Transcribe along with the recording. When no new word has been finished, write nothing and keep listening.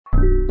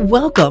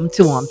Welcome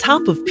to On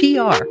Top of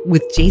PR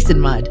with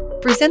Jason Mudd,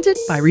 presented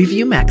by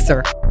Review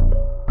Maxer.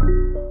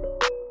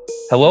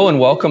 Hello and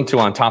welcome to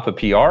On Top of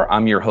PR.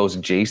 I'm your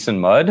host, Jason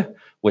Mudd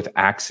with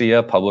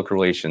Axia Public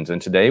Relations. And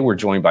today we're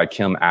joined by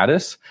Kim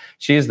Ades.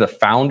 She is the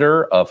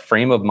founder of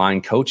Frame of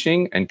Mind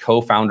Coaching and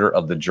co-founder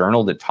of the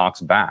Journal That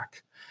Talks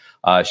Back.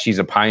 She's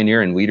a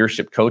pioneer in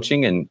leadership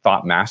coaching and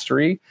thought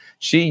mastery.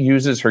 She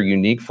uses her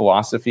unique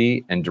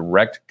philosophy and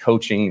direct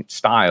coaching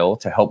style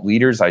to help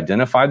leaders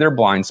identify their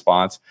blind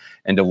spots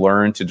and to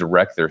learn to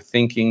direct their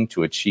thinking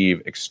to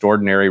achieve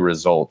extraordinary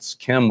results.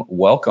 Kim,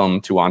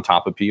 welcome to On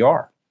Top of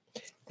PR.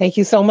 Thank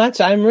you so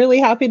much. I'm really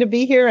happy to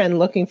be here and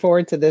looking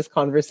forward to this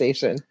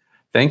conversation.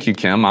 Thank you,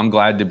 Kim. I'm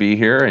glad to be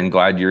here and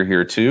glad you're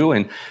here too.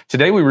 And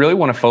today we really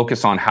want to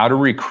focus on how to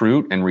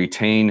recruit and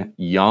retain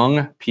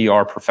young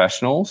PR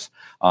professionals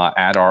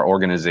at our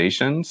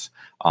organizations.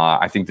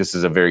 I think this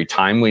is a very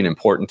timely and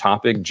important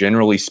topic.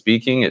 Generally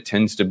speaking, it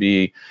tends to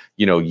be,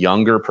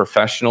 younger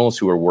professionals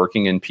who are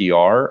working in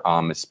PR,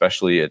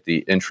 especially at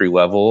the entry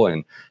level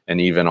and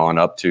even on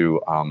up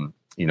to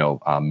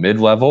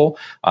mid-level.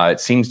 It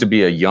seems to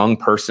be a young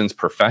person's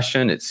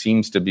profession. It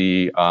seems to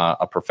be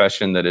a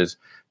profession that is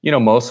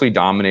mostly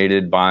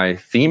dominated by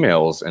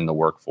females in the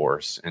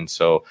workforce. And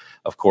so,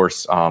 of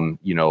course,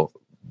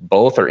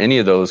 both or any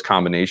of those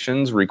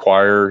combinations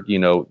require,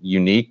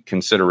 unique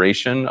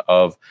consideration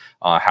of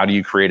how do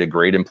you create a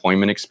great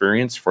employment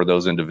experience for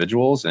those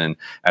individuals. And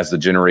as the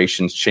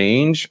generations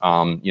change,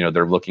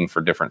 they're looking for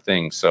different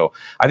things. So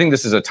I think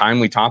this is a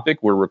timely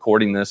topic. We're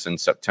recording this in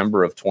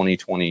September of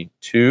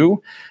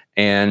 2022.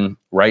 And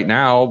right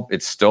now,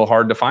 it's still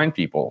hard to find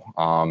people,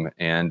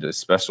 and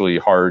especially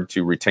hard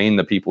to retain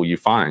the people you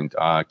find.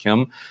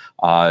 Kim,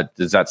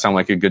 does that sound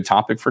like a good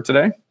topic for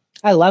today?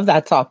 I love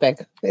that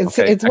topic.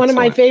 It's one of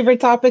my favorite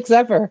topics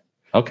ever.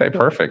 Okay,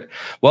 perfect.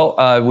 Well,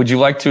 would you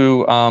like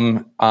to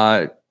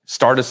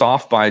start us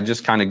off by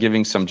just kind of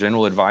giving some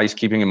general advice,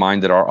 keeping in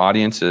mind that our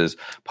audience is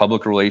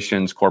public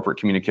relations, corporate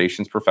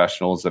communications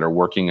professionals that are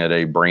working at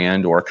a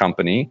brand or a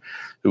company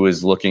who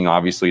is looking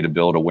obviously to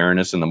build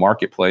awareness in the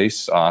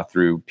marketplace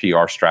through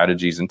PR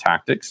strategies and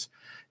tactics,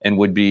 and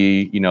would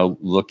be,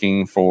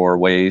 looking for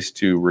ways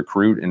to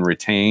recruit and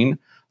retain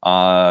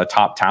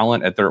top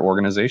talent at their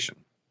organization?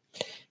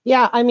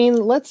 Yeah,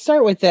 let's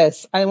start with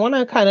this. I want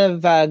to kind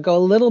of go a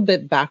little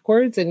bit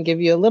backwards and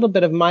give you a little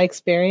bit of my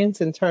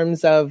experience in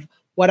terms of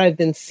what I've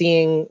been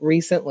seeing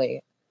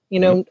recently.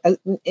 In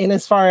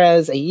as far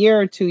as a year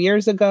or 2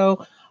 years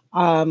ago,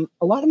 a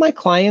lot of my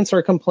clients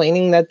were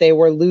complaining that they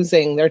were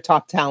losing their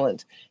top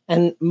talent.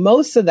 And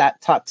most of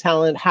that top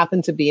talent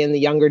happened to be in the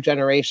younger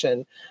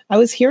generation. I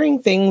was hearing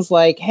things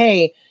like,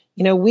 hey,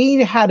 we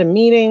had a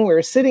meeting, we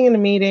were sitting in a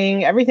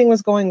meeting, everything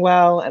was going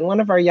well, and one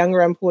of our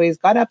younger employees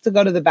got up to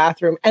go to the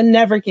bathroom and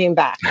never came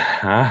back.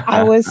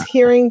 I was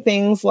hearing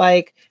things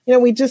like,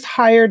 we just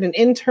hired an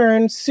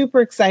intern,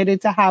 super excited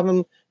to have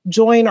him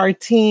join our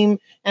team,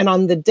 and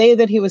on the day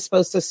that he was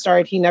supposed to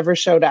start, he never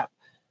showed up.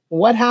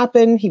 What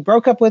happened? He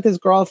broke up with his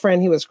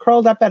girlfriend. He was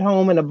curled up at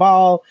home in a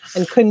ball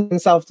and couldn't get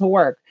himself to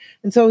work.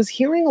 And so I was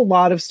hearing a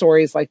lot of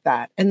stories like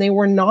that, and they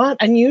were not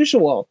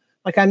unusual.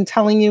 Like I'm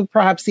telling you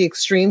perhaps the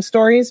extreme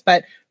stories,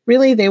 but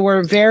really they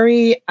were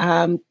very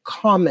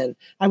common.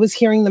 I was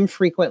hearing them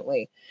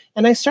frequently.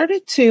 And I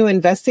started to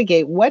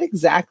investigate what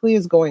exactly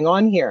is going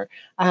on here.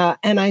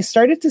 And I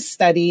started to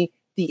study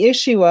the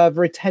issue of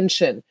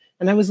retention.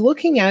 And I was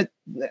looking at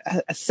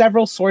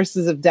several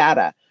sources of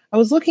data. I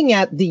was looking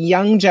at the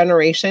young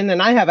generation,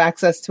 and I have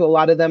access to a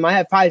lot of them. I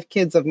have 5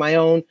 kids of my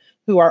own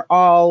who are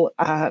all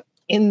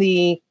in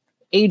the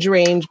age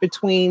range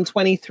between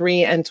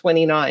 23 and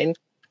 29.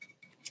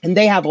 And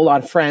they have a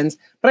lot of friends.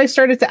 But I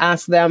started to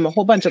ask them a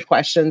whole bunch of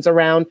questions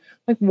around,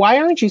 like, why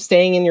aren't you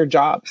staying in your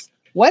jobs?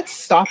 What's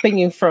stopping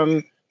you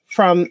from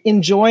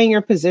enjoying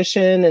your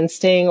position and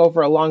staying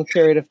over a long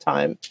period of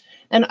time?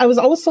 And I was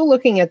also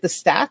looking at the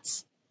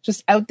stats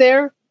just out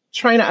there,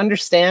 trying to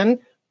understand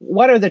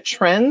what are the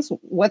trends,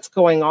 what's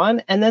going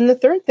on. And then the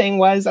third thing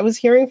was I was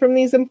hearing from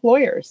these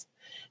employers.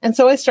 And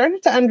so I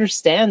started to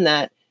understand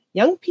that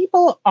young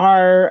people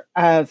are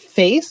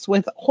faced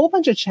with a whole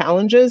bunch of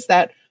challenges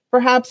that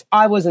perhaps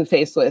I wasn't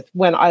faced with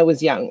when I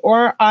was young,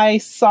 or I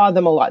saw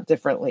them a lot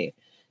differently.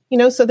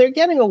 So they're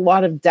getting a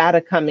lot of data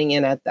coming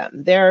in at them.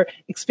 They're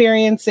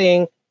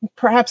experiencing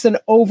perhaps an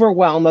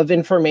overwhelm of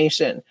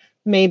information.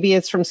 Maybe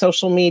it's from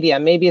social media.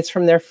 Maybe it's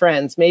from their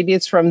friends. Maybe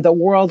it's from the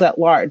world at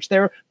large.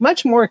 They're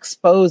much more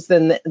exposed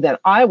than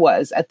I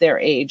was at their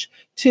age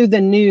to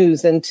the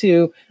news and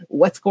to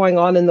what's going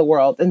on in the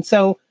world. And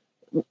so,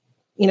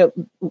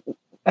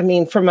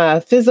 from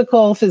a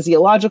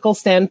physiological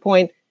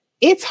standpoint,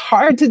 it's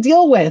hard to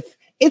deal with.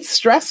 It's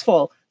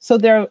stressful. So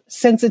their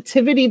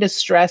sensitivity to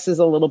stress is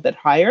a little bit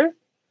higher,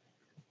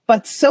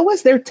 but so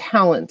is their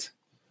talent.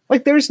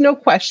 Like, there's no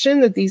question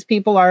that these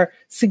people are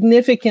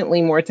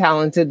significantly more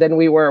talented than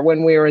we were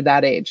when we were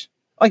that age.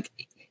 Like,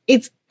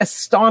 it's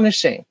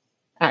astonishing,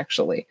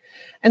 actually.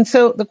 And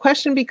so the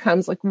question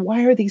becomes, like,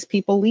 why are these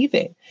people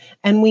leaving?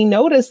 And we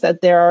notice that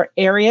there are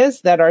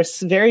areas that are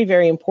very,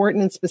 very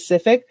important and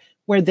specific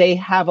where they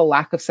have a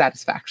lack of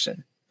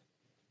satisfaction?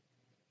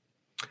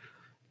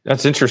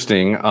 That's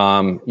interesting.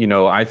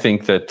 I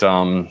think that,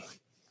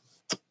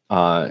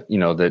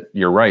 that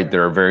you're right.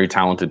 There are very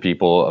talented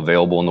people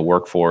available in the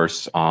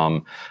workforce.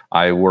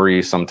 I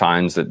worry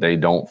sometimes that they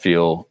don't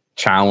feel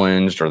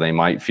challenged, or they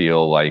might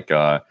feel like,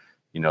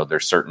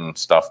 there's certain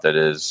stuff that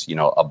is,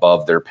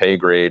 above their pay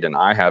grade. And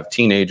I have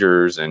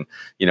teenagers, and,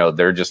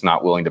 they're just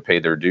not willing to pay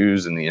their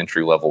dues in the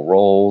entry level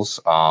roles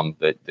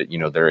that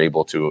they're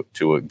able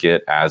to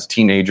get as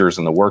teenagers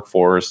in the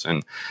workforce,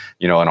 and,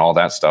 and all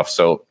that stuff.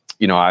 So,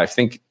 I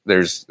think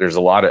there's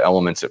a lot of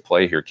elements at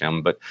play here,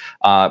 Kim. But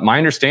my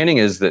understanding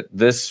is that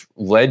this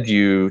led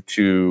you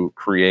to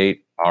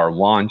create or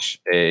launch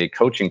a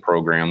coaching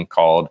program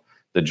called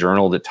The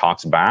Journal That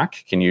Talks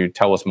Back. Can you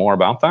tell us more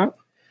about that?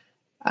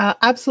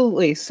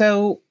 Absolutely.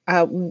 So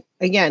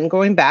again,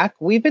 going back,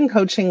 we've been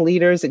coaching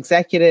leaders,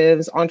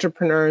 executives,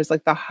 entrepreneurs,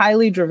 like the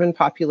highly driven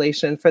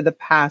population for the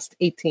past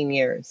 18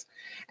 years.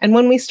 And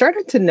when we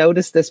started to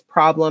notice this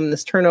problem,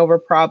 this turnover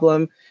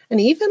problem, and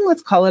even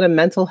let's call it a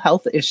mental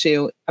health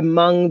issue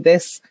among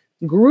this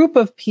group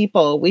of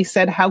people, we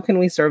said, how can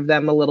we serve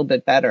them a little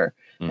bit better?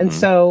 Mm-hmm. And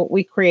so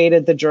we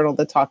created the Journal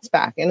That Talks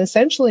Back. And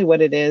essentially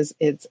what it is,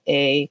 it's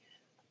a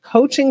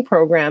coaching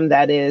program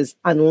that is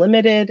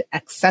unlimited,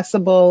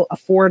 accessible,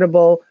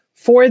 affordable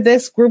for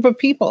this group of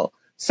people.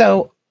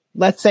 So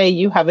let's say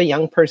you have a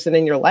young person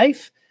in your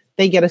life,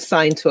 they get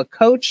assigned to a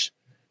coach,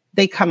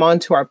 they come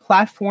onto our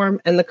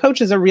platform, and the coach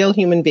is a real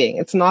human being.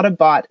 It's not a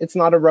bot, it's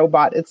not a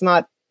robot, it's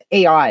not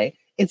AI,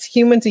 it's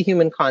human to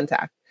human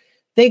contact.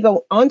 They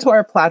go onto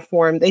our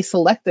platform, they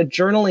select a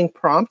journaling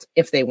prompt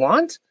if they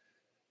want,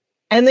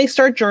 and they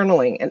start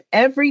journaling. And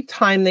every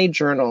time they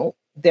journal,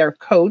 their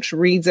coach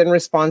reads and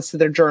responds to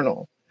their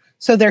journal.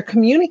 So they're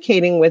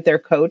communicating with their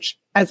coach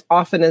as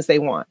often as they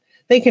want.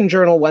 They can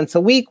journal once a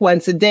week,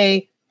 once a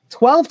day,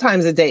 12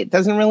 times a day. It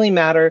doesn't really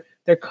matter.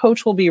 Their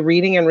coach will be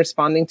reading and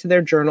responding to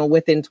their journal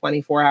within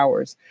 24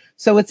 hours.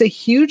 So it's a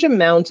huge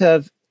amount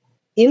of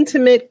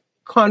intimate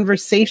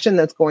conversation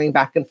that's going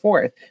back and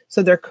forth.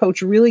 So their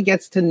coach really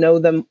gets to know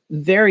them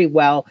very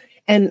well.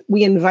 And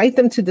we invite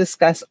them to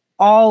discuss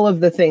all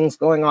of the things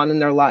going on in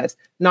their lives,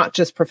 not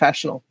just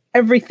professional,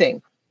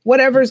 everything.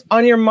 Whatever's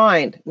on your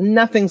mind,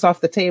 nothing's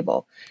off the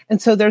table.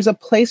 And so there's a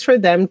place for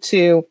them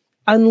to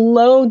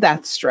unload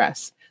that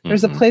stress.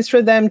 There's a place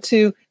for them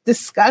to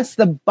discuss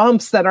the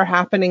bumps that are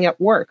happening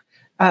at work,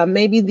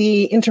 maybe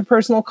the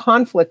interpersonal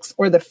conflicts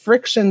or the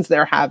frictions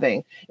they're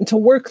having, and to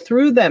work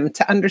through them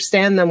to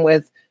understand them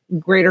with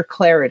greater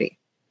clarity.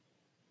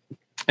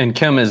 And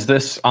Kim, is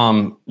this,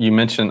 you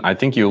mentioned, I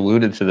think you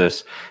alluded to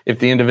this, if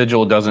the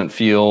individual doesn't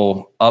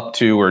feel up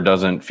to or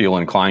doesn't feel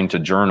inclined to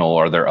journal,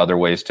 are there other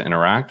ways to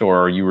interact, or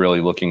are you really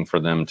looking for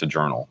them to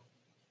journal?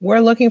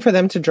 We're looking for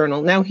them to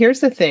journal. Now, here's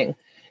the thing.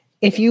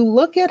 If you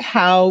look at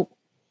how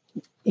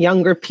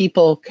younger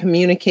people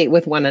communicate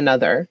with one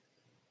another,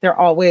 they're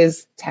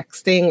always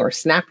texting or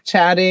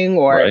Snapchatting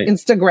or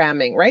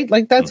Instagramming, right?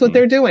 Like that's what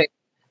they're doing,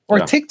 or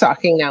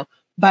TikToking now.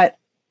 But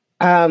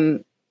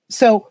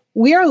so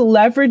we are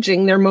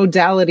leveraging their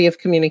modality of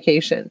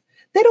communication.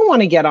 They don't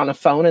want to get on a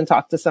phone and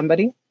talk to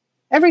somebody.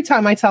 Every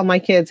time I tell my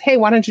kids, hey,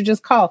 why don't you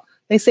just call?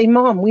 They say,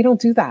 Mom, we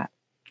don't do that.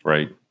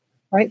 Right.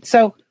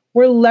 So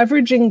we're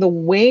leveraging the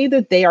way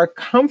that they are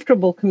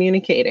comfortable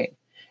communicating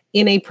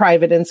in a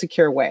private and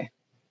secure way.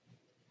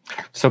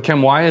 So,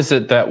 Kim, why is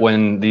it that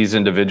when these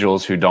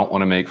individuals who don't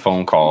want to make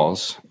phone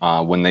calls,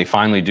 when they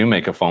finally do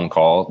make a phone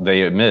call,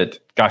 they admit,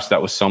 gosh,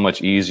 that was so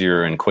much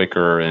easier and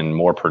quicker and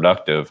more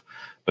productive,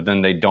 but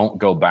then they don't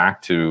go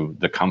back to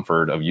the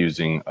comfort of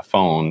using a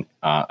phone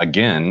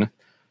again?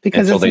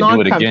 Because it's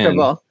not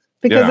comfortable.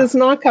 Because it's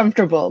not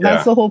comfortable.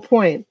 That's the whole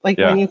point. Like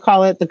when you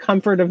call it the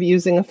comfort of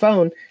using a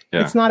phone,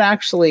 it's not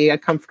actually a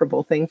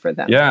comfortable thing for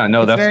them. Yeah,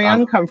 no, that's very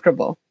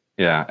uncomfortable.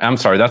 Yeah, I'm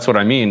sorry. That's what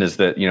I mean is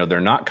that,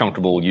 they're not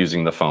comfortable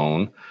using the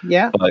phone.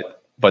 Yeah.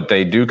 But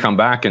they do come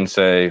back and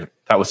say,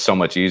 that was so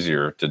much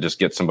easier to just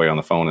get somebody on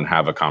the phone and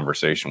have a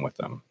conversation with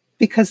them.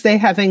 Because they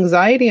have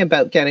anxiety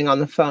about getting on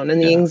the phone.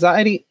 And the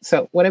anxiety,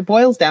 so what it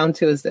boils down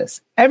to is this.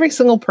 Every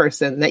single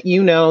person that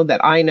you know,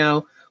 that I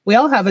know, we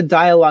all have a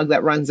dialogue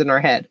that runs in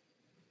our head.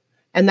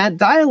 And that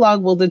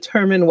dialogue will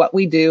determine what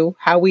we do,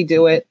 how we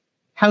do it,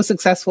 how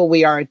successful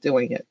we are at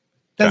doing it.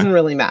 Doesn't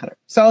really matter.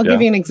 So I'll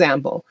give you an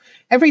example.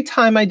 Every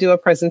time I do a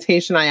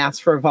presentation, I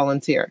ask for a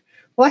volunteer.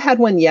 Well, I had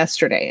one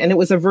yesterday, and it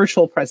was a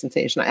virtual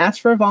presentation. I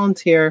asked for a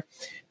volunteer.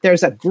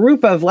 There's a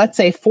group of, let's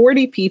say,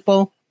 40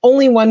 people.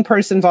 Only one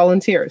person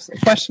volunteers. The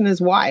question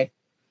is why?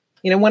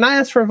 When I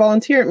ask for a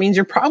volunteer, it means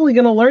you're probably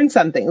going to learn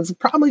something. It's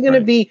probably going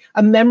to be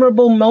a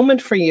memorable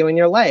moment for you in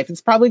your life.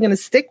 It's probably going to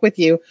stick with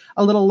you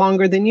a little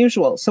longer than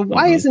usual. So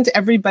why isn't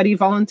everybody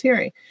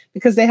volunteering?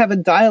 Because they have a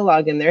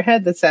dialogue in their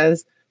head that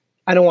says,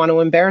 I don't want to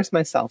embarrass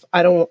myself.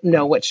 I don't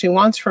know what she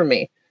wants from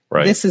me.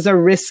 Right. This is a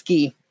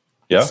risky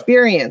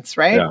experience,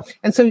 right? Yeah.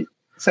 And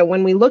so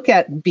when we look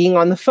at being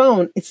on the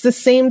phone, it's the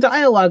same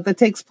dialogue that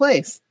takes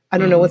place. I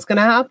don't know what's going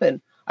to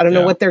happen. I don't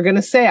know what they're going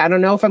to say. I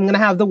don't know if I'm going to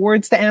have the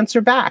words to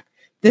answer back.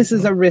 This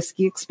is a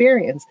risky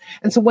experience.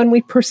 And so when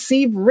we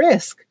perceive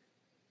risk,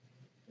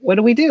 what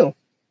do?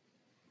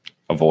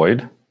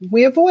 Avoid.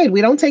 We avoid.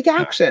 We don't take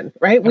action,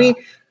 right? Yeah.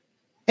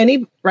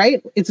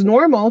 Right? It's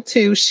normal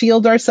to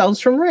shield ourselves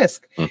from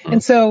risk.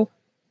 And so,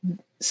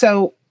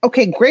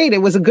 okay, great. It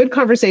was a good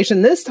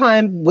conversation this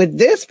time with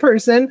this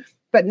person,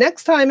 but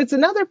next time it's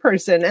another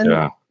person.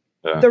 And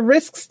the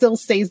risk still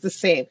stays the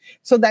same.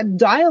 So that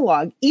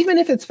dialogue, even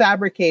if it's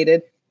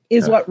fabricated,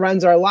 is what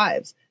runs our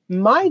lives.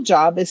 My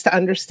job is to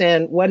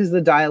understand what is the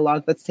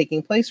dialogue that's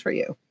taking place for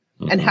you.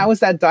 And how is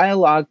that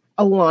dialogue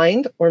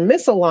aligned or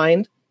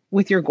misaligned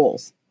with your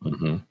goals?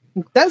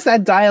 Does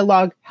that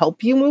dialogue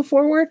help you move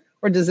forward,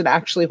 or does it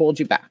actually hold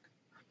you back?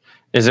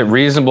 Is it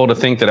reasonable to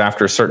think that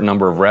after a certain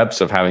number of reps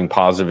of having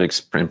positive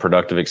and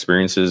productive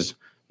experiences,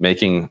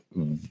 making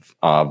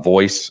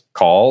voice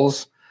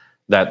calls,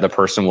 that the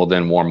person will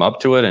then warm up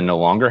to it and no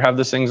longer have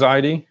this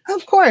anxiety?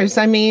 Of course.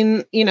 I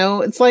mean,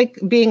 it's like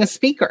being a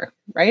speaker,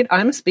 right?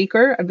 I'm a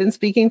speaker. I've been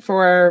speaking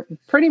for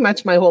pretty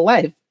much my whole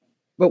life.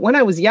 But when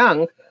I was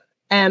young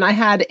and I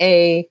had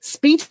a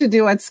speech to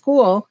do at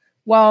school,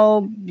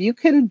 well, you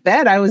can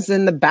bet I was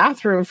in the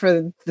bathroom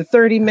for the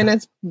 30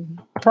 minutes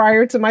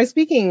prior to my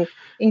speaking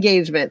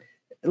engagement.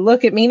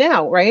 Look at me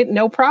now, right?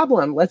 No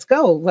problem. Let's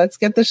go. Let's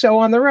get the show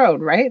on the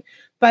road, right?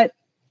 But,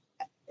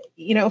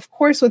 of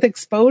course, with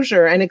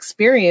exposure and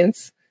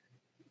experience,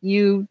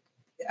 you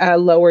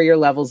lower your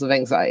levels of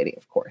anxiety,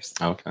 of course.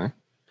 Okay.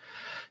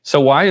 So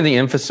why the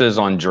emphasis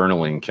on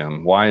journaling,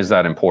 Kim? Why is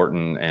that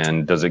important?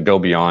 And does it go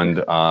beyond,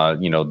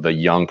 the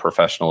young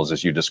professionals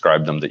as you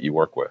describe them that you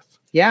work with?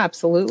 Yeah,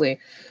 absolutely.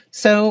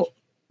 So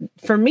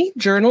for me,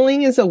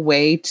 journaling is a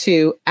way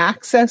to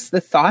access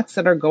the thoughts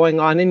that are going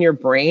on in your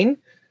brain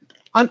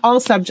on all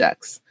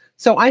subjects.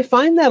 So I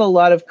find that a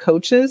lot of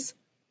coaches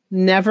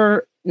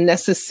never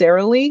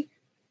necessarily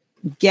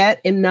get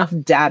enough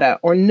data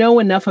or know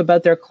enough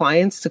about their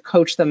clients to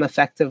coach them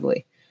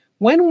effectively.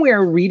 When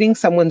we're reading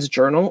someone's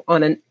journal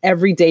on an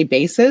everyday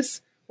basis,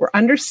 we're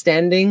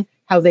understanding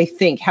how they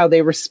think, how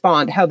they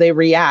respond, how they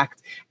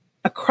react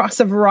across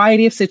a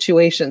variety of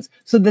situations.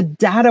 So the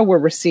data we're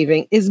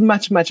receiving is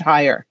much, much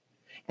higher.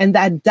 And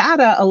that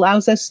data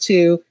allows us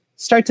to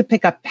start to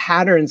pick up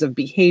patterns of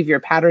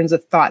behavior, patterns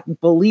of thought,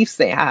 beliefs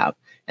they have.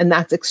 And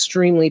that's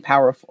extremely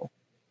powerful.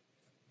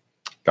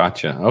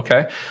 Gotcha.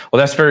 Okay. Well,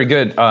 that's very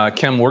good.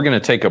 Kim, we're going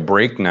to take a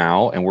break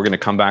now, and we're going to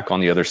come back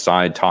on the other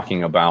side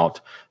talking about,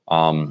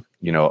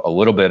 a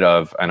little bit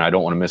of, and I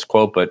don't want to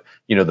misquote, but,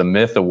 the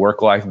myth of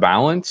work-life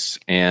balance,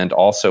 and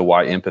also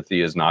why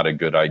empathy is not a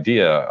good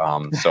idea.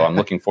 So I'm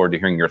looking forward to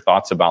hearing your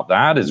thoughts about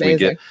that as we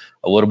get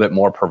a little bit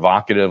more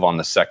provocative on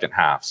the second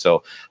half.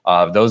 So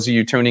those of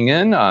you tuning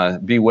in,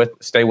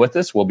 stay with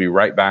us. We'll be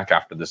right back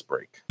after this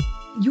break.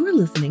 You're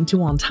listening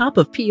to On Top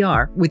of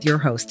PR with your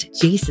host,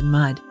 Jason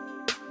Mudd.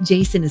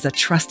 Jason is a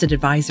trusted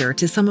advisor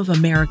to some of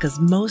America's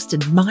most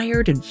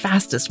admired and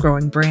fastest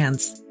growing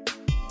brands.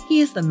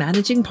 He is the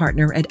managing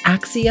partner at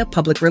Axia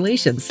Public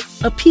Relations,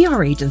 a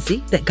PR agency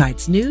that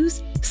guides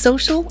news,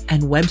 social,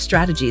 and web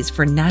strategies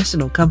for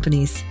national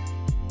companies.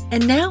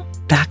 And now,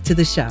 back to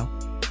the show.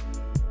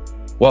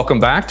 Welcome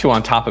back to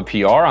On Top of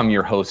PR. I'm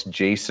your host,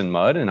 Jason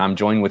Mudd, and I'm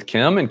joined with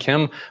Kim. And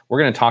Kim, we're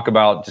going to talk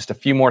about just a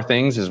few more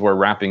things as we're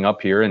wrapping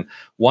up here. And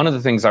one of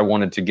the things I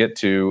wanted to get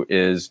to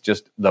is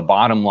just the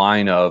bottom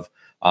line of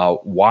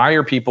why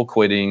are people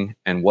quitting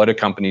and what do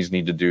companies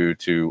need to do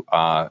to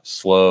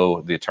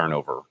slow the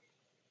turnover?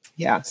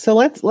 Yeah. So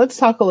let's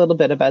talk a little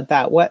bit about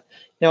that.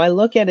 I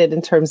look at it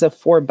in terms of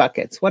 4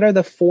 buckets. What are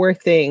the 4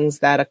 things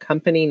that a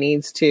company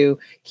needs to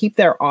keep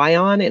their eye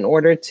on in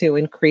order to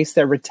increase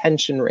their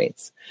retention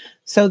rates?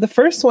 So the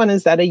first one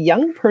is that a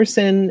young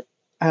person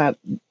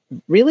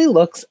really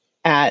looks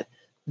at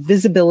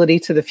visibility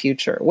to the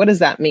future. What does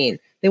that mean?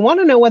 They want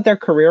to know what their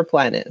career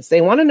plan is.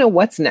 They want to know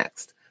what's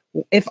next.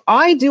 If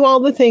I do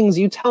all the things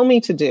you tell me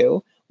to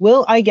do,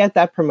 will I get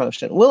that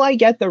promotion? Will I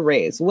get the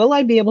raise? Will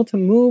I be able to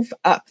move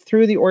up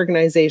through the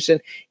organization?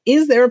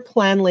 Is there a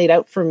plan laid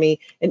out for me?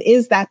 And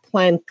is that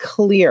plan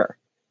clear?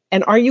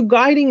 And are you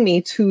guiding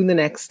me to the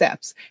next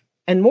steps?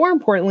 And more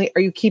importantly,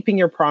 are you keeping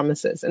your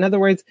promises? In other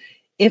words,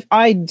 if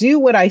I do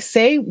what I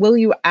say, will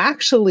you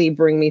actually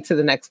bring me to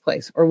the next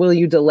place? Or will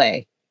you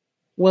delay?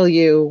 Will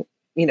you,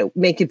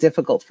 make it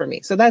difficult for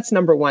me? So that's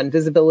number 1,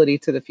 visibility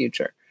to the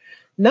future.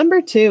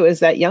 Number 2 is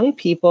that young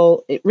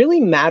people, it really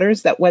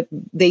matters that what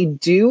they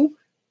do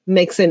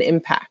makes an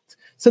impact.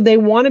 So they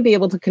want to be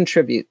able to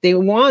contribute. They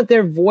want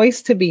their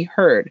voice to be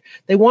heard.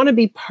 They want to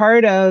be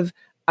part of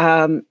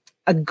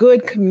a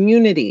good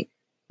community,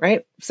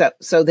 right?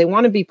 So they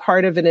want to be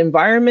part of an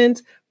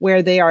environment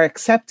where they are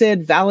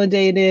accepted,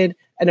 validated,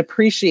 and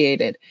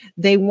appreciated.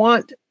 They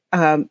want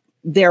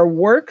their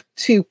work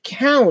to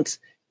count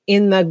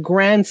in the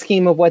grand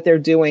scheme of what they're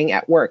doing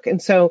at work.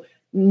 And so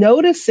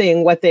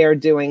noticing what they are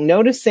doing,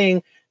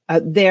 noticing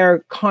their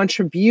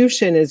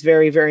contribution is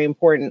very, very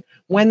important.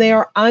 When they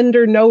are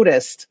under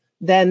noticed,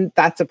 then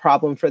that's a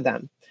problem for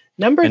them.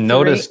 Number 3,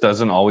 noticed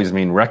doesn't always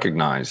mean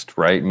recognized,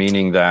 right?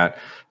 Meaning that,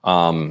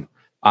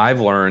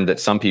 I've learned that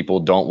some people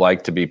don't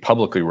like to be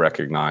publicly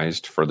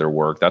recognized for their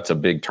work. That's a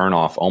big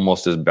turnoff,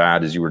 almost as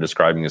bad as you were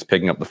describing as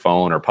picking up the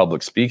phone or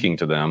public speaking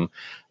to them.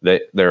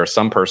 That there are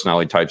some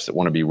personality types that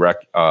want to be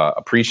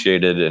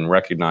appreciated and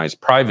recognized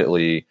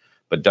privately,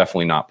 but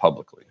definitely not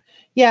publicly.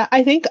 Yeah,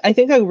 I think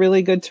a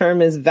really good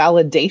term is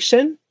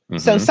validation. Mm-hmm.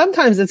 So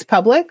sometimes it's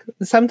public,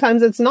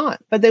 sometimes it's not,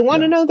 but they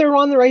want to know they're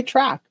on the right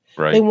track.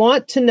 Right. They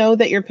want to know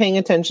that you're paying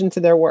attention to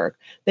their work.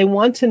 They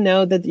want to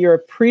know that you're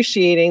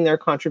appreciating their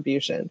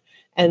contribution.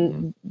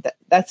 And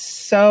that's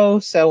so,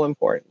 so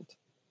important.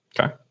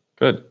 Okay,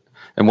 good.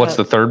 And what's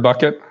the third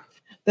bucket?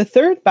 The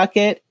third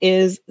bucket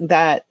is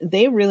that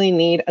they really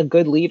need a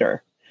good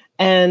leader.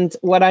 And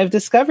what I've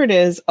discovered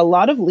is a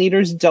lot of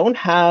leaders don't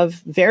have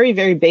very,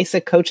 very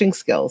basic coaching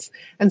skills.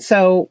 And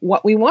so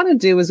what we want to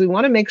do is we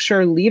want to make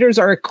sure leaders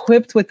are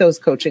equipped with those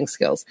coaching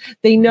skills.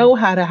 They know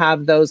how to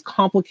have those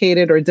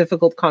complicated or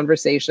difficult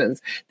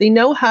conversations. They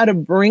know how to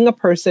bring a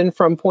person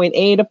from point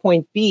A to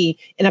point B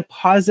in a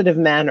positive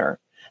manner.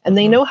 And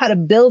they know how to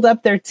build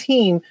up their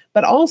team,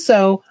 but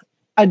also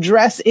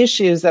address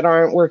issues that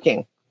aren't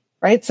working,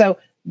 right? So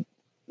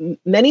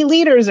many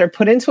leaders are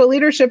put into a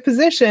leadership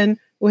position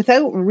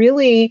without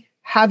really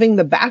having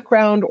the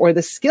background or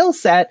the skill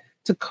set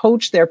to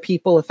coach their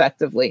people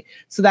effectively.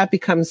 So that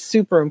becomes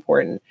super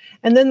important.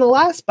 And then the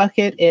last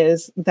bucket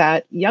is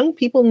that young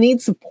people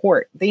need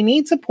support. They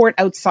need support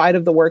outside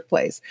of the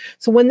workplace.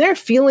 So when they're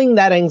feeling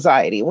that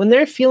anxiety, when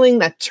they're feeling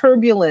that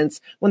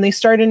turbulence, when they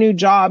start a new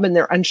job and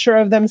they're unsure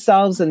of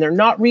themselves and they're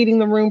not reading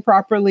the room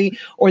properly,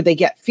 or they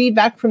get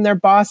feedback from their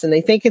boss and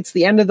they think it's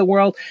the end of the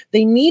world,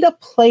 they need a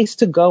place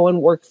to go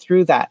and work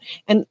through that.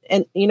 And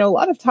you know, a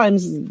lot of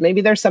times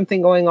maybe there's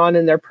something going on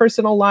in their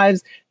personal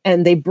lives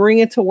and they bring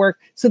it to work.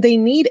 So they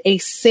need a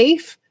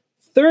safe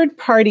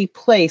third-party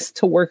place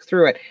to work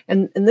through it.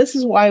 And this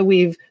is why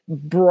we've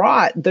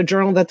brought the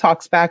Journal That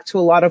Talks Back to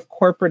a lot of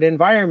corporate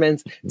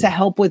environments to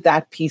help with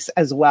that piece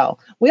as well.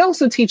 We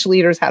also teach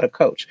leaders how to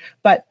coach.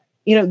 But,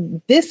 you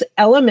know, this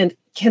element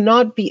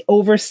cannot be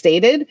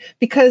overstated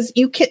because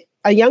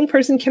a young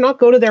person cannot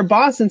go to their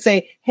boss and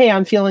say, hey,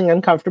 I'm feeling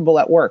uncomfortable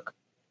at work.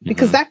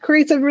 Because that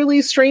creates a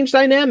really strange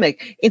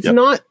dynamic. It's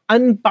not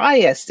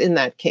unbiased in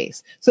that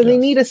case. So they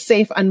need a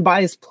safe,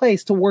 unbiased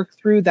place to work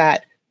through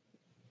that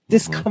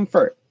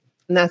discomfort.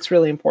 And that's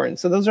really important.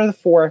 So those are the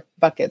 4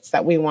 buckets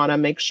that we want to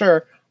make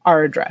sure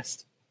are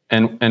addressed.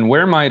 And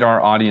where might our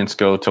audience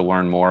go to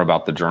learn more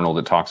about the Journal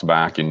That Talks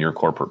Back in your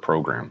corporate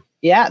program?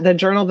 Yeah, the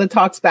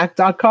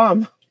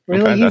journalthatalksback.com.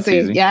 Really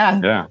easy.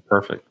 Yeah,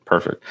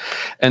 perfect.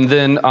 And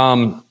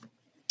then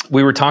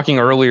we were talking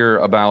earlier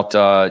about,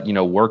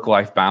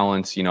 work-life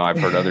balance. You know, I've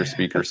heard other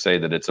speakers say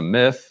that it's a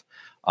myth.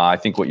 I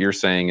think what you're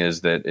saying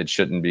is that it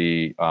shouldn't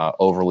be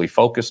overly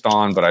focused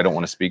on, but I don't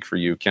want to speak for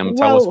you. Kim,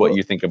 tell us what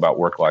you think about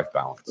work-life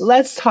balance.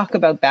 Let's talk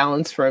about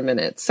balance for a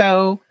minute.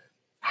 So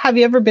have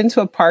you ever been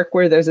to a park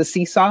where there's a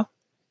seesaw?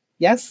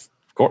 Yes?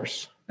 Of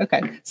course.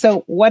 Okay.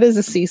 So what is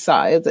a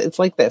seesaw? It's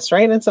like this,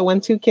 right? And so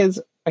when two kids,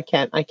 I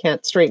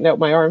can't straighten out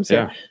my arms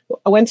here.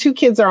 When two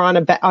kids are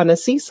on a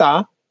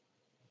seesaw,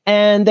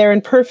 and they're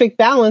in perfect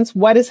balance,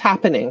 what is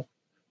happening?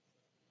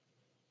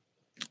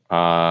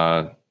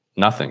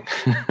 Nothing.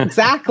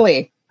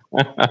 Exactly.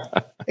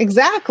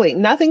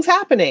 Nothing's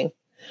happening.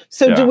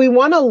 So do we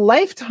want a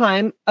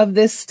lifetime of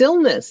this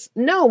stillness?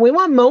 No, we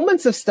want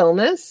moments of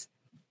stillness.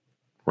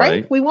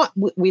 Right?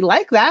 We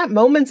like that,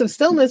 moments of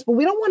stillness, but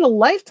we don't want a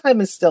lifetime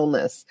of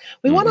stillness.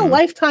 We want a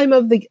lifetime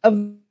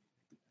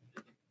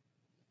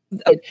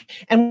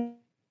and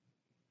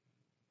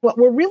what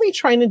we're really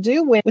trying to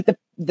do with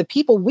the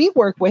people we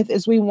work with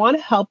is we want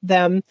to help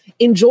them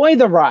enjoy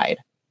the ride,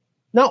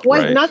 not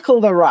white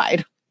knuckle the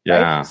ride.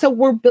 Yeah. Right? So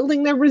we're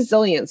building their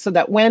resilience so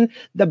that when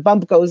the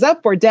bump goes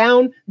up or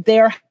down,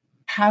 they're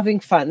having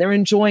fun. They're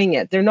enjoying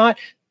it. They're not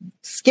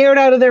scared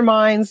out of their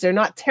minds. They're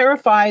not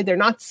terrified. They're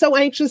not so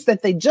anxious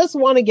that they just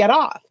want to get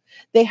off.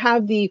 They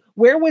have the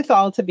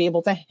wherewithal to be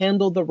able to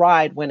handle the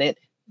ride when it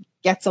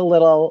gets a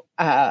little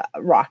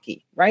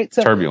rocky, right?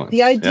 So turbulence.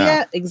 The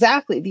idea,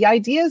 exactly. The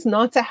idea is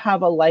not to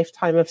have a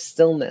lifetime of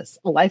stillness,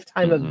 a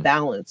lifetime of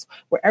balance,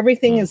 where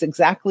everything is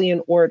exactly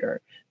in order.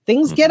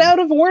 Things get out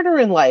of order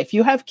in life.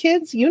 You have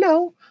kids, you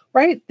know,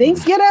 right?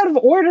 Things get out of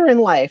order in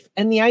life.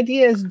 And the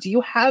idea is, do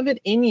you have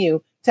it in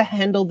you to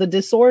handle the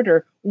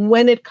disorder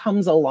when it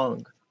comes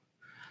along?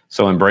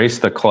 So embrace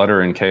the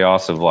clutter and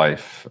chaos of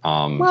life.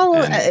 And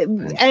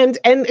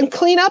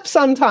clean up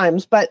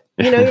sometimes, but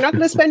you're not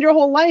going to spend your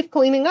whole life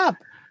cleaning up.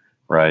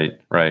 Right.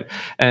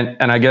 And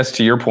I guess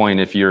to your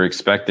point, if you're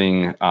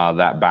expecting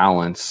that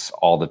balance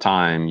all the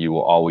time, you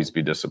will always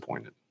be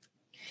disappointed.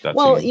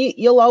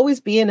 You'll always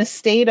be in a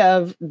state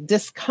of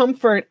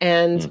discomfort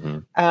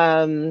and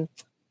and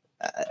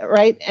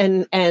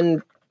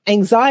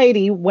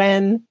anxiety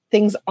when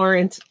things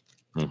aren't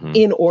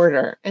in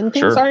order, and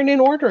things aren't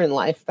in order in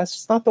life. That's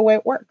just not the way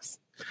it works.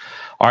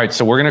 All right,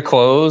 so we're going to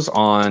close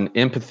on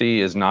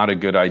empathy is not a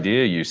good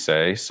idea, you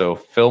say. So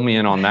fill me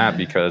in on that,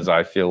 because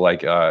I feel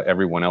like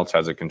everyone else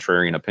has a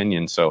contrarian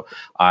opinion. So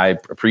I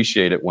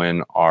appreciate it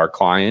when our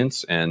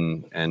clients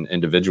and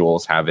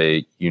individuals have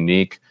a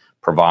unique,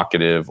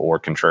 provocative, or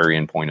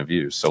contrarian point of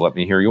view. So let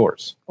me hear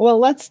yours. Well,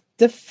 let's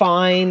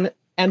define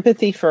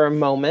empathy for a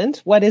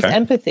moment. What is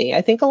empathy?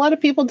 I think a lot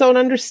of people don't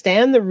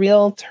understand the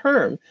real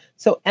term.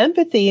 So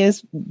empathy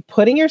is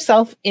putting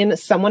yourself in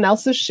someone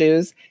else's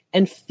shoes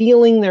and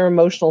feeling their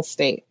emotional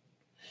state.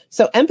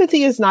 So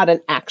empathy is not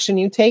an action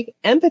you take.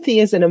 Empathy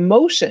is an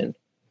emotion,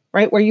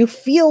 right? Where you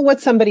feel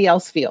what somebody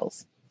else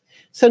feels.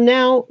 So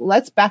now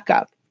let's back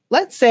up.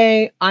 Let's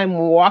say I'm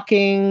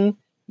walking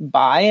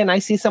by and I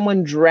see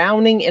someone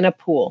drowning in a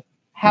pool.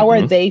 How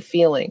are they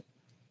feeling?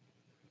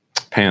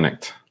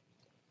 Panicked,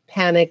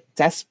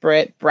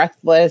 desperate,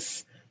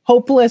 breathless,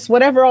 hopeless,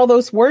 whatever all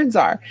those words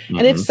are.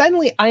 And if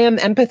suddenly I am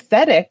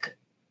empathetic,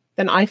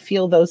 then I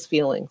feel those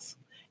feelings.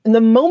 And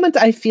the moment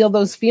I feel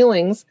those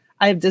feelings,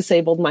 I've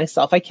disabled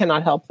myself. I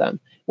cannot help them.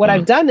 What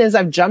I've done is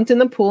I've jumped in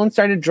the pool and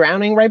started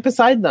drowning right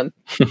beside them.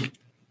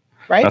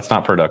 Right? That's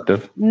not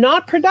productive.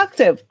 Not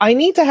productive. I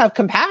need to have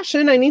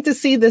compassion. I need to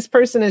see this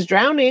person is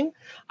drowning.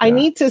 I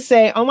need to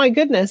say, oh my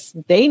goodness,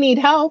 they need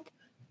help.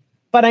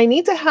 But I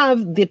need to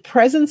have the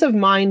presence of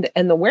mind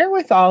and the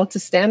wherewithal to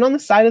stand on the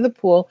side of the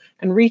pool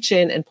and reach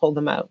in and pull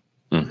them out.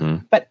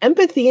 But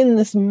empathy in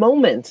this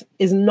moment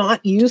is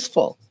not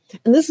useful.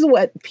 And this is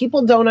what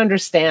people don't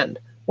understand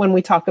when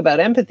we talk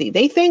about empathy.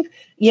 They think,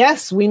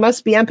 yes, we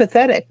must be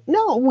empathetic.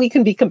 No, we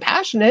can be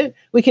compassionate.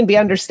 We can be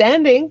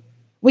understanding.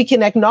 We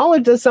can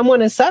acknowledge that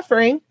someone is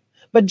suffering,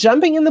 but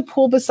jumping in the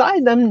pool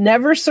beside them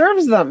never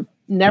serves them.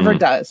 Never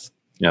does.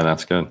 Yeah,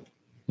 that's good.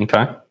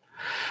 Okay.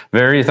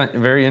 Very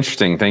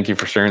interesting. Thank you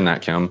for sharing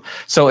that, Kim.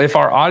 So if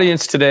our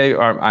audience today,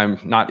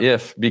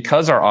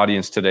 because our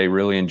audience today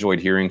really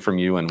enjoyed hearing from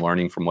you and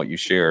learning from what you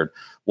shared,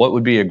 what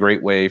would be a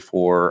great way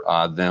for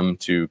them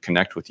to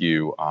connect with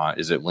you?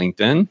 Is it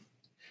LinkedIn?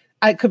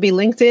 It could be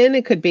LinkedIn.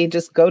 It could be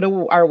just go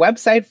to our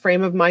website,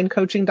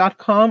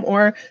 frameofmindcoaching.com,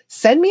 or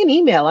send me an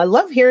email. I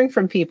love hearing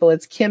from people.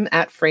 It's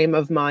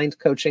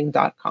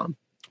kim@frameofmindcoaching.com.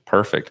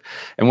 Perfect.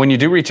 And when you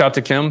do reach out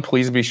to Kim,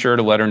 please be sure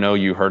to let her know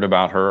you heard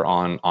about her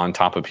on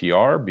top of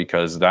PR,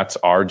 because that's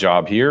our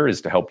job here,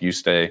 is to help you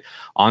stay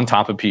on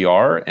top of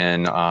PR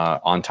and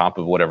on top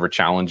of whatever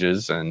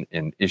challenges and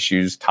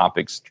issues,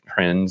 topics,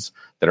 trends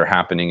that are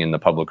happening in the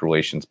public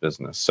relations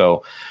business.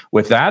 So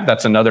with that,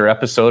 that's another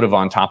episode of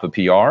On Top of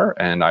PR,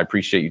 and I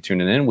appreciate you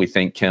tuning in. We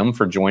thank Kim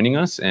for joining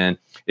us. And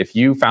if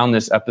you found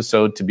this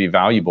episode to be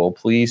valuable,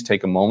 please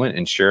take a moment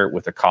and share it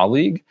with a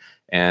colleague.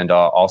 And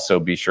also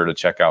be sure to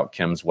check out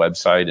Kim's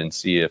website and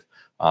see if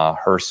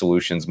her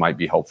solutions might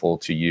be helpful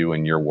to you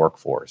and your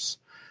workforce.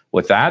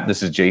 With that,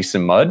 this is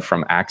Jason Mudd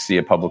from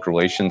Axia Public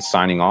Relations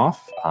signing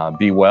off.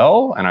 Be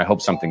well, and I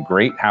hope something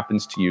great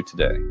happens to you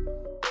today.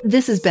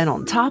 This has been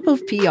On Top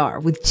of PR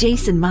with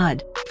Jason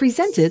Mudd,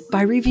 presented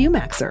by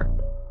ReviewMaxer.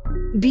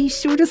 Be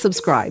sure to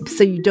subscribe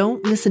so you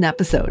don't miss an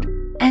episode,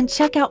 and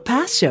check out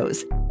past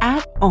shows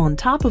at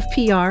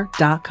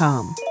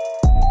ontopofpr.com.